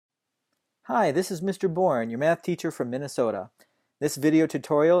Hi, this is Mr. Bourne, your math teacher from Minnesota. This video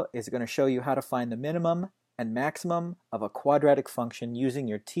tutorial is going to show you how to find the minimum and maximum of a quadratic function using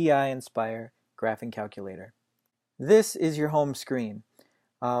your TI-nspire graphing calculator. This is your home screen.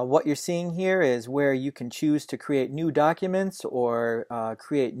 What you're seeing here is where you can choose to create new documents or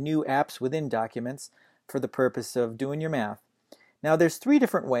create new apps within documents for the purpose of doing your math. Now there's three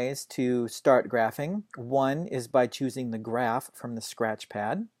different ways to start graphing. One is by choosing the graph from the scratch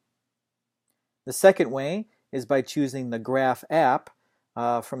pad. The second way is by choosing the Graph app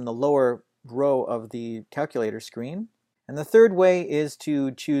from the lower row of the calculator screen. And the third way is to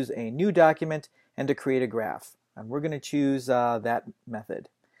choose a new document and to create a graph. And we're going to choose that method.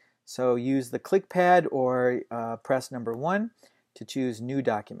 So use the click pad or press number 1 to choose New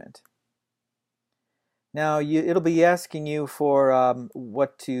Document. Now it'll be asking you for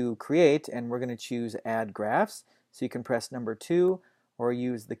what to create, and we're going to choose Add Graphs. So you can press number 2 or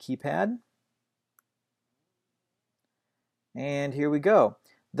use the keypad. And here we go.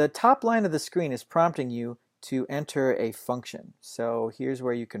 The top line of the screen is prompting you to enter a function. So here's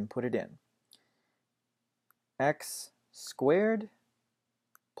where you can put it in. X squared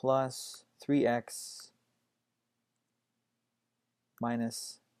plus 3x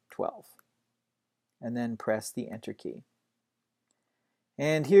minus 12. And then press the enter key.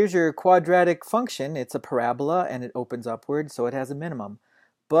 And here's your quadratic function. It's a parabola and it opens upward, so it has a minimum.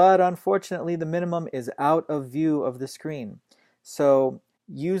 But unfortunately, the minimum is out of view of the screen. So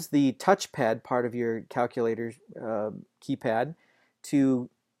use the touchpad part of your calculator keypad to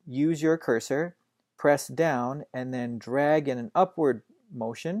use your cursor, press down, and then drag in an upward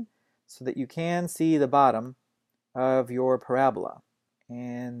motion so that you can see the bottom of your parabola.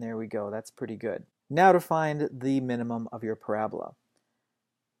 And there we go. That's pretty good. Now to find the minimum of your parabola.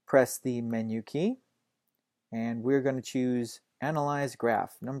 Press the menu key, and we're going to choose Analyze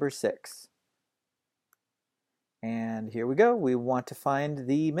Graph, number 6. And here we go. We want to find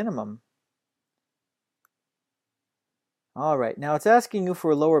the minimum. All right, now it's asking you for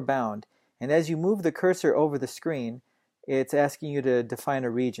a lower bound. And as you move the cursor over the screen, it's asking you to define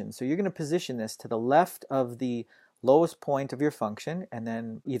a region. So you're going to position this to the left of the lowest point of your function, and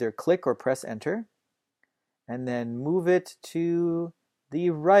then either click or press enter. And then move it to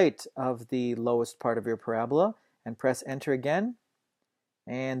the right of the lowest part of your parabola and press enter again.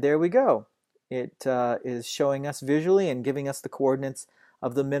 And there we go. It is showing us visually and giving us the coordinates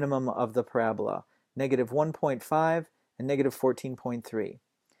of the minimum of the parabola, negative 1.5 and negative 14.3.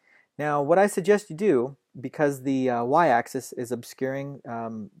 Now what I suggest you do, because the y-axis is obscuring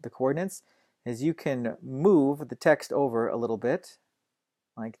the coordinates, is you can move the text over a little bit,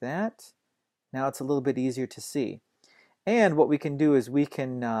 like that. Now it's a little bit easier to see. And what we can do is we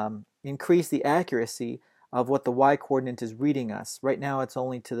can increase the accuracy of what the y-coordinate is reading us. Right now it's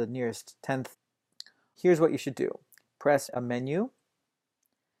only to the nearest tenth. Here's what you should do. Press a menu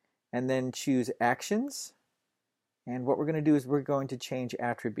and then choose Actions. And what we're going to do is we're going to change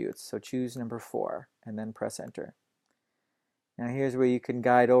attributes. So choose number 4 and then press enter. Now here's where you can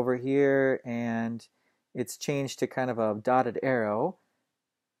guide over here, and it's changed to kind of a dotted arrow.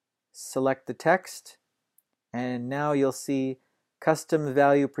 Select the text, and now you'll see Custom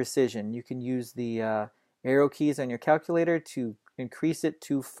Value Precision. You can use the arrow keys on your calculator to increase it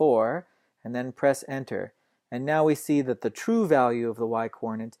to 4 and then press enter. And now we see that the true value of the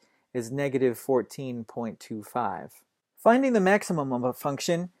y-coordinate is negative 14.25. Finding the maximum of a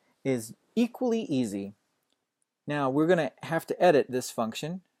function is equally easy. Now we're going to have to edit this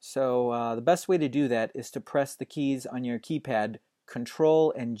function, so the best way to do that is to press the keys on your keypad,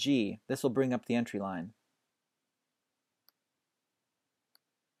 Control and G. This will bring up the entry line.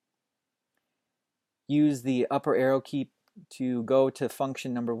 Use the upper arrow key to go to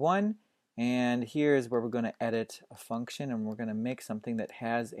function number 1, and here's where we're going to edit a function, and we're going to make something that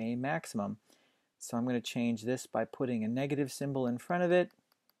has a maximum. So I'm going to change this by putting a negative symbol in front of it,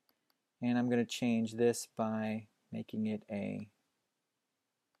 and I'm going to change this by making it a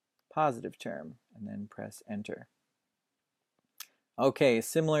positive term, and then press enter. Okay,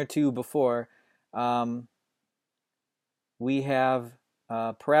 similar to before, we have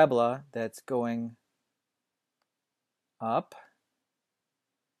a parabola that's going up,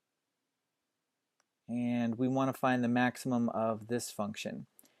 and we want to find the maximum of this function.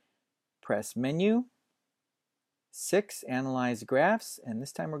 Press menu, 6, Analyze Graphs, and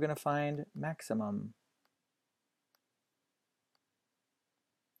this time we're going to find maximum.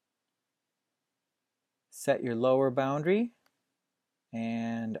 Set your lower boundary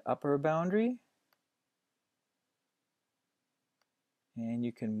and upper boundary, and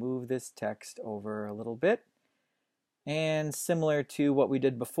you can move this text over a little bit. And similar to what we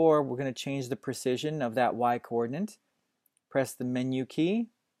did before, we're going to change the precision of that y coordinate. Press the menu key,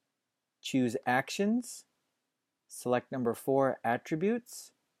 choose Actions, select number 4,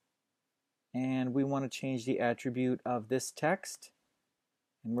 Attributes, and we want to change the attribute of this text,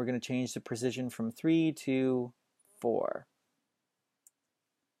 and we're going to change the precision from 3 to 4.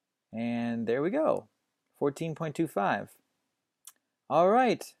 And there we go, 14.25. All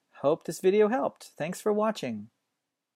right, hope this video helped. Thanks for watching.